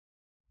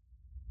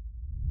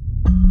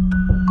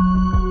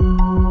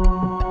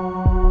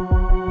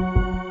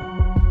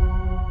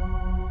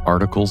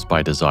Articles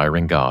by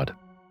Desiring God.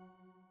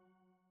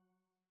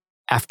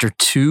 After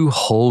 2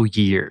 whole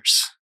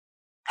years,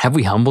 have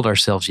we humbled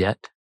ourselves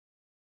yet?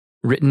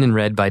 Written and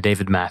read by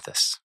David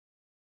Mathis.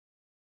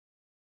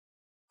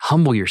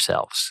 Humble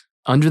yourselves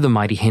under the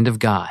mighty hand of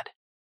God,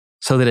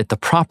 so that at the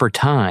proper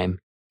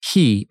time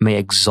He may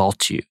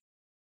exalt you.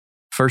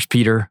 1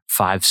 Peter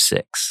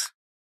 5:6.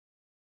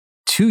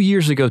 2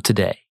 years ago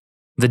today,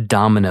 the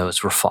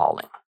dominoes were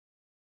falling.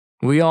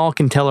 We all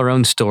can tell our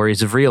own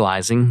stories of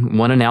realizing,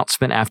 one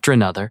announcement after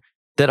another,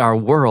 that our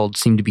world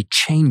seemed to be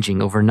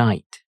changing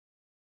overnight.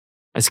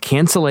 As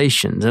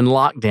cancellations and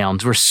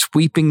lockdowns were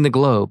sweeping the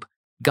globe,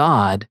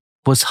 God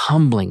was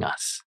humbling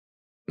us.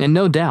 And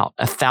no doubt,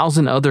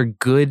 1,000 other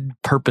good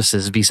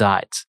purposes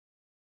besides.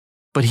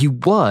 But He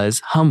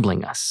was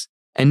humbling us,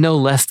 and no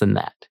less than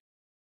that.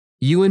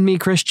 You and me,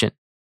 Christian,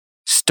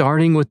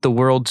 starting with the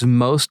world's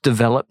most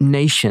developed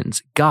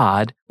nations,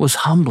 God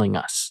was humbling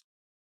us.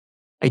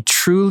 A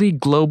truly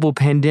global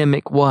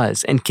pandemic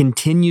was and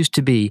continues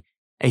to be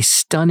a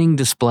stunning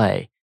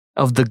display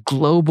of the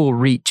global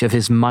reach of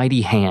His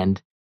mighty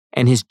hand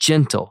and His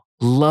gentle,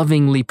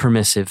 lovingly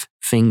permissive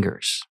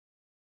fingers.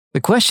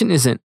 The question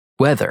isn't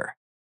whether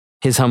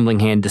His humbling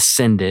hand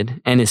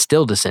descended and is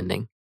still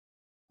descending,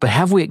 but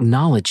have we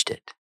acknowledged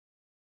it?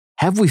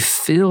 Have we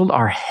filled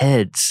our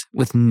heads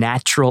with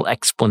natural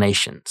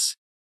explanations?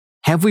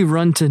 Have we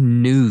run to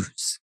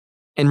news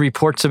and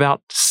reports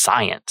about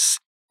science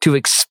to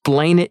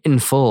explain it in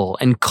full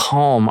and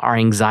calm our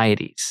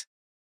anxieties?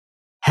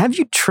 Have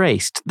you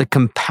traced the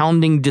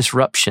compounding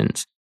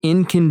disruptions,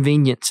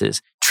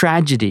 inconveniences,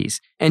 tragedies,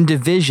 and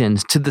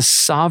divisions to the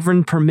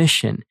sovereign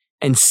permission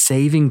and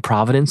saving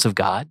providence of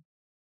God?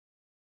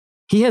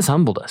 He has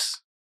humbled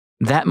us.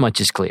 That much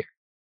is clear.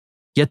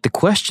 Yet the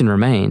question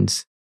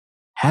remains,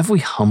 have we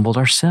humbled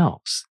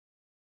ourselves?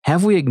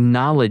 Have we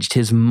acknowledged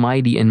His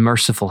mighty and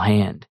merciful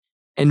hand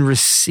and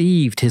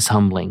received His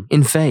humbling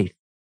in faith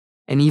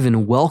and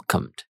even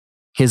welcomed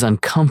His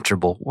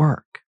uncomfortable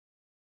work?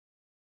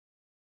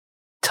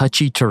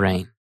 Touchy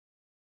terrain.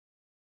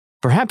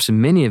 Perhaps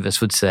many of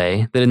us would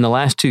say that in the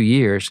last 2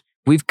 years,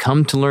 we've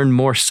come to learn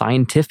more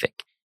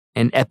scientific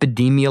and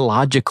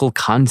epidemiological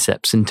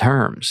concepts and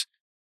terms.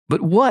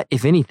 But what,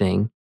 if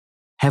anything,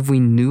 have we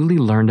newly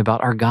learned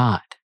about our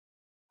God,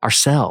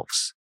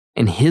 ourselves,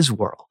 and His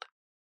world?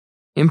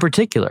 In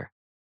particular,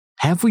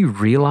 have we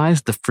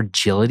realized the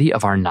fragility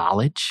of our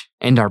knowledge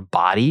and our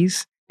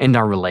bodies and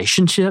our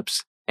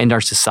relationships and our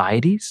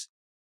societies?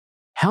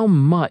 How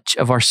much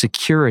of our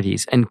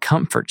securities and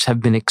comforts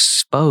have been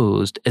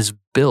exposed as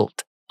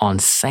built on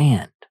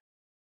sand?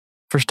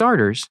 For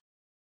starters,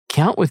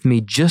 count with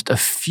me just a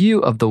few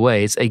of the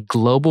ways a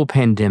global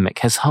pandemic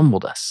has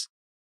humbled us.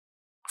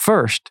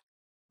 First,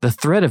 the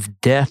threat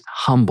of death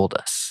humbled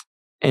us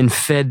and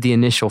fed the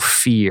initial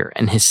fear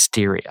and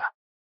hysteria.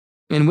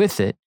 And with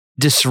it,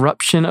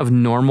 disruption of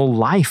normal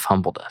life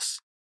humbled us.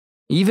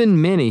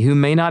 Even many who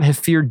may not have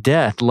feared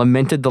death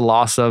lamented the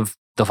loss of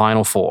the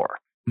Final Four,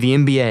 the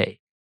NBA,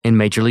 and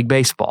Major League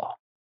Baseball.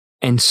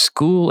 And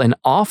school and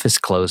office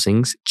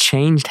closings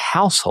changed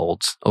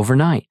households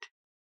overnight.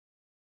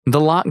 The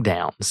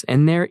lockdowns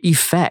and their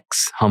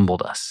effects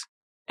humbled us.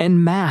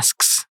 And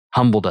masks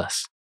humbled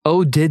us.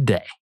 Oh, did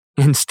they?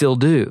 And still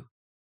do.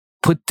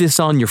 Put this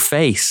on your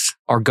face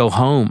or go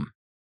home.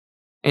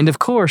 And of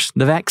course,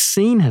 the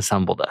vaccine has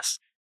humbled us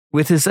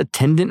with its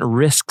attendant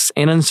risks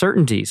and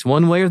uncertainties,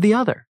 one way or the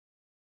other,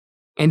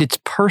 and its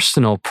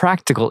personal,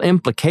 practical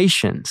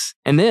implications,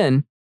 and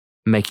then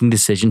making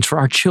decisions for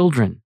our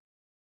children.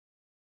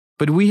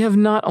 But we have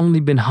not only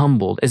been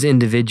humbled as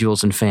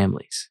individuals and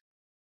families.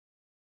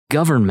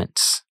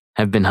 Governments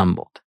have been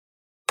humbled.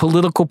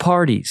 Political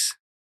parties,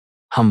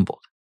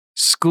 humbled.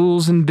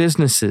 Schools and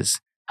businesses,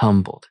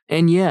 humbled.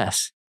 And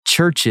yes,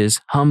 churches,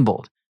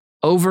 humbled.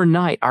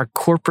 Overnight, our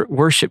corporate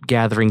worship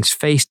gatherings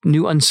faced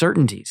new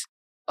uncertainties,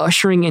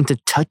 ushering into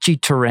touchy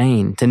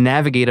terrain to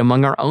navigate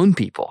among our own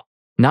people,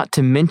 not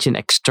to mention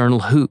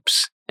external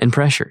hoops and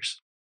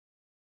pressures.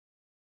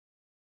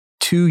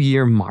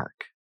 2-year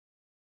mark.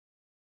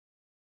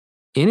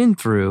 In and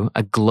through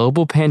a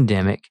global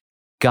pandemic,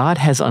 God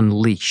has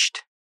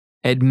unleashed,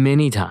 at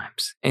many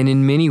times and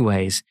in many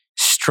ways,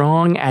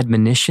 strong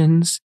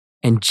admonitions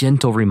and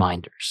gentle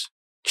reminders,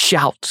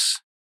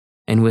 shouts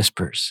and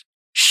whispers,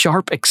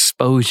 sharp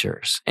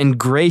exposures and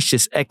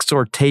gracious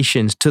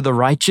exhortations to the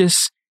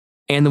righteous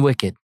and the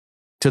wicked,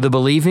 to the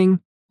believing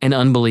and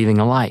unbelieving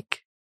alike.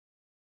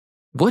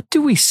 What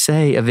do we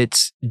say of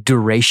its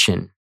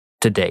duration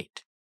to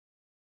date?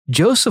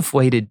 Joseph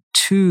waited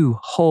 2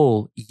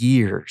 whole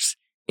years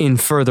in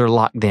further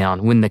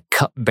lockdown when the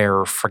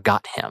cupbearer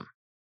forgot him.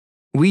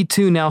 We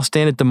too now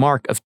stand at the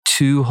mark of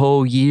 2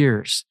 whole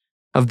years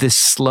of this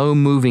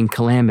slow-moving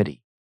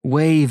calamity,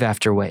 wave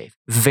after wave,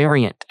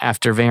 variant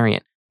after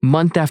variant,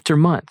 month after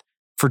month,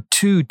 for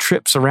 2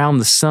 trips around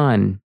the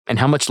sun, and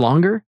how much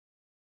longer?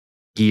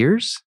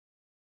 Years?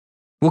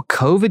 Will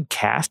COVID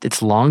cast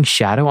its long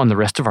shadow on the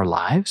rest of our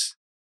lives?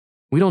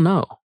 We don't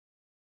know.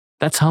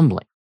 That's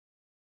humbling.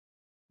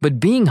 But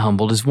being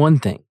humbled is one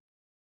thing.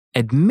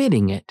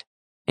 Admitting it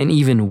and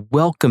even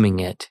welcoming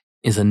it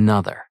is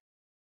another.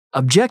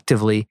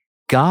 Objectively,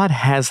 God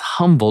has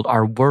humbled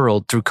our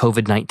world through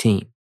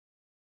COVID-19.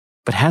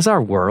 But has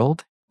our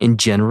world, in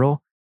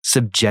general,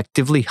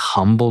 subjectively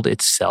humbled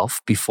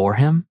itself before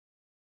Him?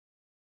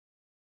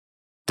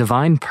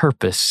 Divine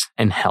purpose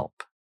and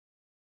help.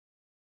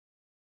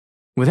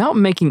 Without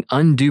making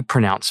undue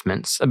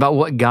pronouncements about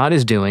what God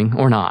is doing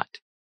or not,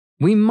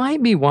 we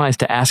might be wise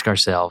to ask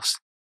ourselves,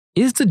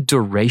 is the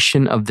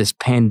duration of this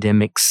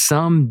pandemic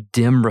some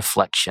dim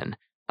reflection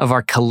of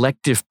our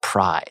collective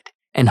pride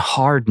and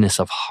hardness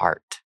of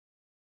heart?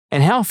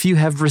 And how few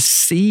have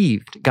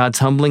received God's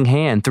humbling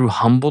hand through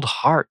humbled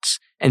hearts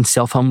and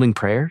self-humbling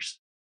prayers?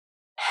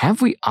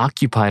 Have we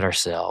occupied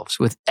ourselves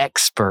with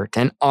expert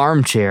and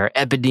armchair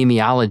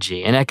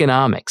epidemiology and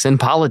economics and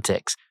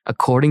politics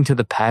according to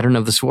the pattern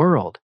of this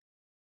world,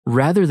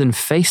 rather than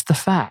face the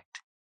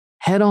fact,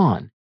 head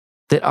on,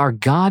 that our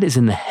God is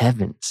in the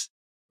heavens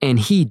and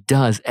He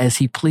does as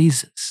He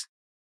pleases?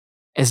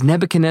 As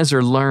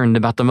Nebuchadnezzar learned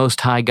about the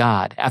Most High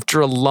God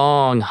after a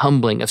long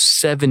humbling of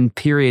 7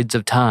 periods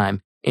of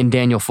time in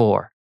Daniel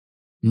 4,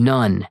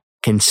 none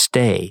can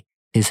stay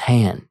His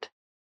hand.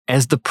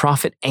 As the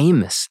prophet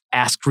Amos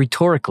asked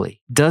rhetorically,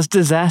 does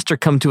disaster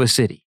come to a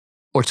city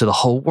or to the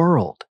whole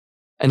world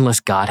unless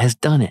God has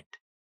done it?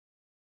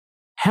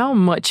 How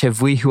much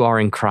have we who are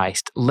in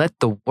Christ let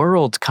the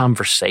world's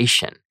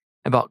conversation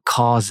about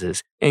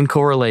causes and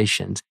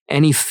correlations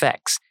and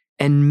effects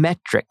and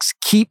metrics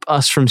keep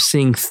us from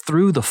seeing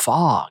through the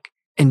fog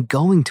and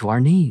going to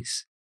our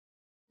knees?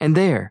 And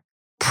there,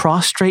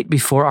 prostrate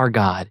before our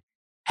God,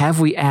 have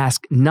we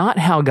asked not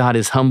how God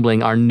is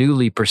humbling our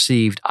newly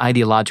perceived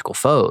ideological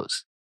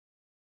foes,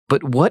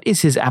 but what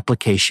is His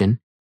application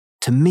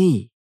to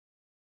me?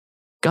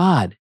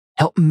 God,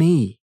 help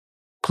me.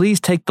 Please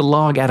take the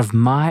log out of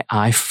my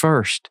eye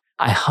first.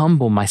 I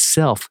humble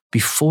myself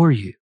before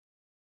You.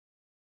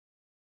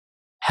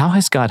 How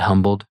has God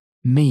humbled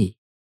me?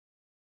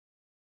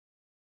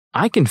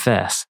 I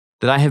confess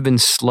that I have been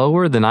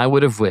slower than I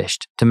would have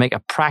wished to make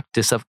a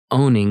practice of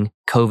owning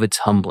COVID's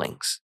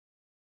humblings.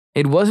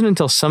 It wasn't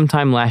until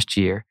sometime last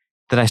year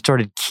that I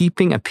started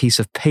keeping a piece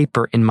of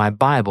paper in my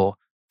Bible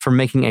for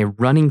making a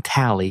running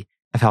tally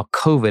of how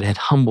COVID had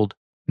humbled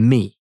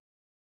me,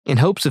 in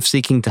hopes of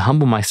seeking to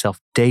humble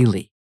myself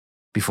daily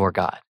before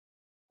God.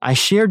 I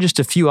share just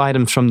a few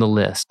items from the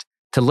list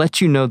to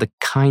let you know the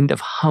kind of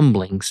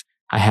humblings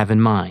I have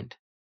in mind.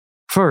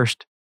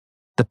 First,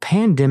 the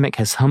pandemic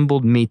has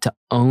humbled me to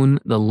own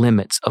the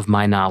limits of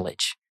my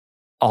knowledge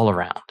all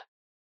around.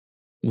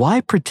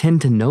 Why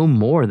pretend to know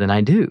more than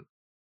I do?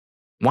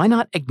 Why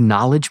not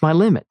acknowledge my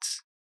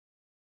limits?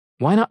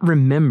 Why not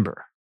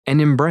remember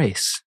and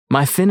embrace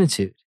my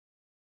finitude,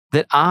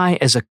 that I,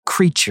 as a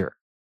creature,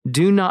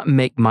 do not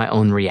make my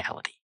own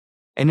reality,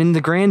 and in the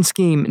grand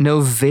scheme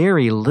know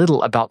very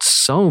little about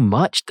so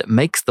much that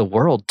makes the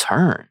world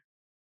turn?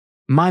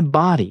 My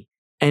body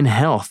and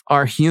health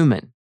are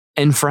human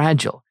and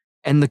fragile,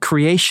 and the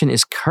creation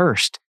is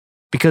cursed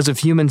because of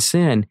human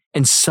sin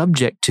and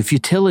subject to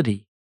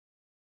futility.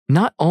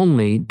 Not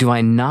only do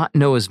I not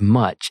know as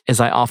much as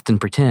I often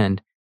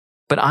pretend,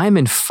 but I am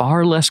in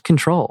far less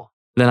control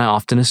than I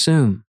often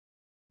assume.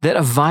 That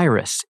a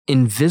virus,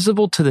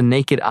 invisible to the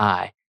naked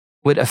eye,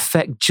 would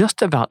affect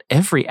just about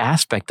every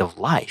aspect of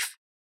life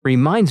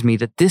reminds me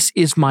that this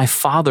is my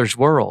Father's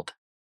world,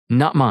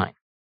 not mine.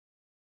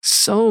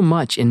 So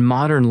much in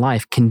modern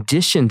life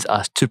conditions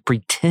us to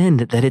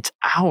pretend that it's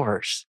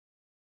ours.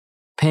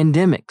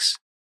 Pandemics,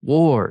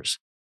 wars,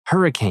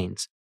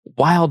 hurricanes,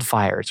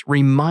 wildfires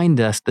remind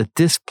us that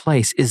this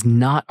place is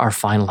not our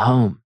final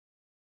home.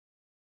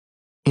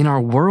 In our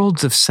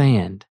worlds of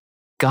sand,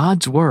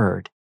 God's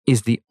Word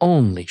is the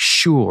only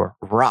sure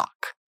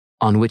rock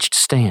on which to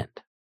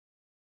stand.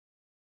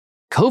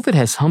 COVID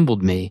has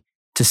humbled me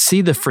to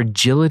see the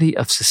fragility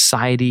of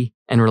society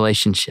and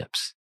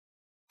relationships.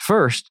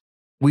 First,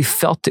 we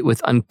felt it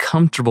with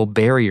uncomfortable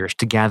barriers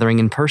to gathering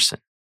in person.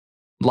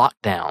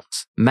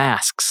 Lockdowns,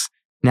 masks,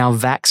 now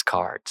vax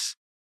cards.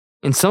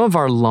 In some of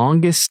our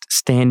longest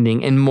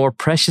standing and more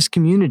precious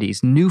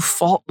communities, new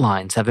fault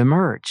lines have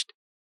emerged.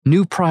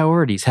 New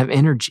priorities have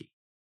energy.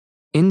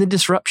 In the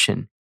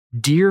disruption,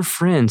 dear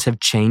friends have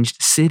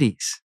changed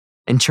cities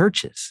and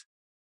churches.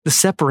 The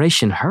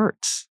separation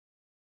hurts.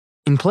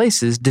 In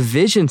places,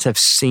 divisions have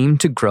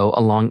seemed to grow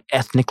along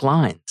ethnic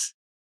lines.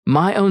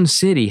 My own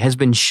city has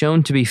been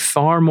shown to be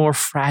far more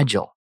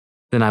fragile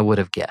than I would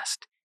have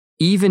guessed.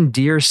 Even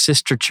dear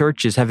sister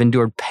churches have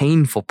endured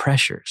painful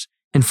pressures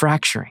and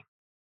fracturing.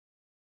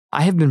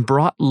 I have been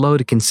brought low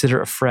to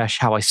consider afresh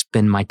how I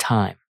spend my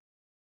time.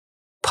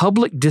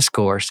 Public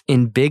discourse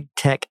in big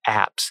tech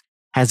apps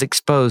has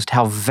exposed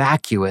how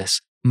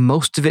vacuous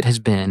most of it has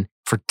been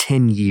for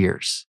 10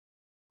 years.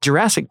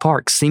 Jurassic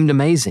Park seemed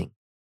amazing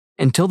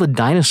until the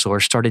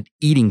dinosaurs started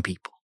eating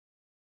people.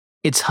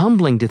 It's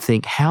humbling to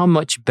think how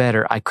much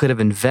better I could have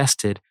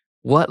invested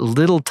what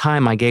little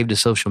time I gave to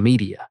social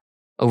media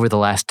over the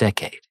last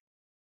decade.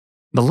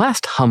 The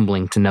last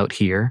humbling to note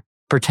here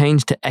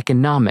pertains to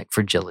economic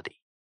fragility.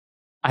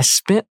 I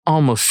spent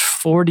almost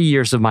 40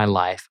 years of my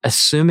life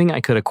assuming I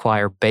could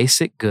acquire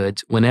basic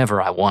goods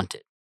whenever I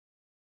wanted.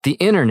 The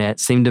internet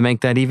seemed to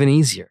make that even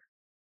easier.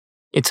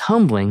 It's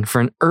humbling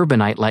for an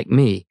urbanite like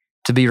me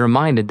to be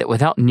reminded that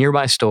without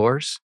nearby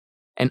stores,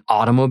 an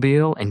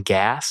automobile and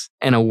gas,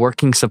 and a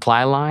working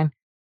supply line,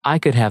 I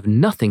could have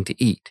nothing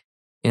to eat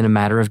in a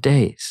matter of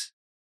days.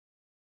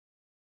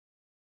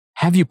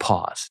 Have you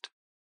paused?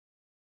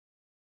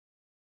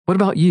 What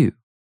about you?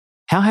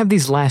 How have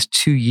these last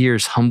 2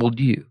 years humbled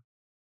you?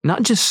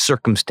 Not just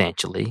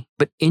circumstantially,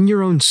 but in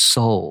your own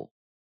soul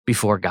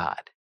before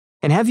God.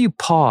 And have you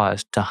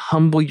paused to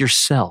humble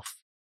yourself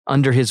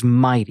under His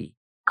mighty,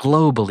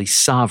 globally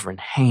sovereign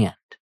hand?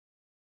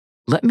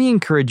 Let me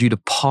encourage you to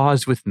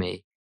pause with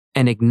me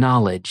and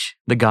acknowledge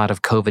the God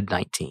of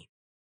COVID-19.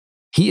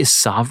 He is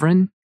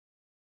sovereign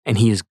and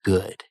He is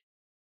good.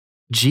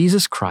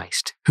 Jesus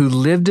Christ, who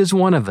lived as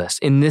one of us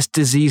in this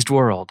diseased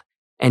world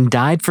and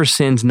died for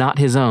sins not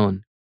His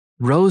own,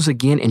 rose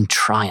again in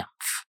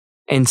triumph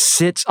and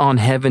sits on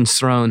heaven's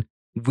throne,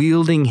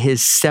 wielding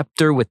His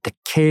scepter with the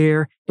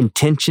care,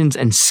 intentions,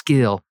 and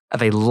skill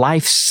of a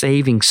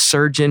life-saving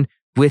surgeon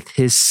with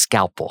His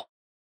scalpel.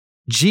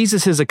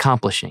 Jesus is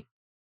accomplishing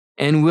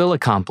and will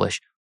accomplish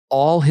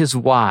all His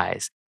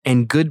wise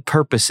and good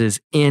purposes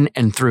in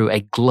and through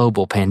a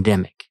global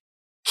pandemic.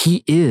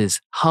 He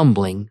is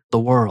humbling the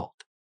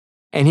world,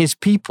 and His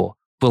people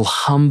will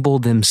humble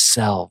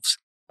themselves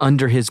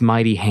under His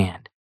mighty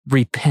hand,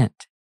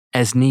 repent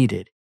as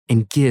needed,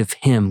 and give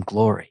Him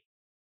glory.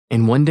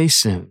 And one day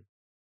soon,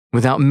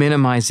 without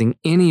minimizing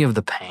any of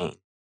the pain,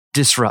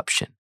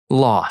 disruption,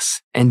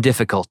 loss, and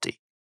difficulty,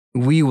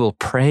 we will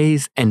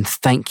praise and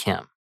thank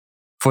Him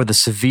for the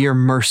severe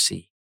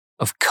mercy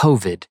of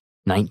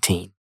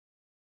COVID-19.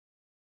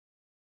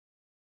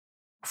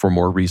 For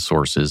more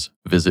resources,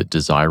 visit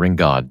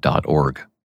desiringgod.org.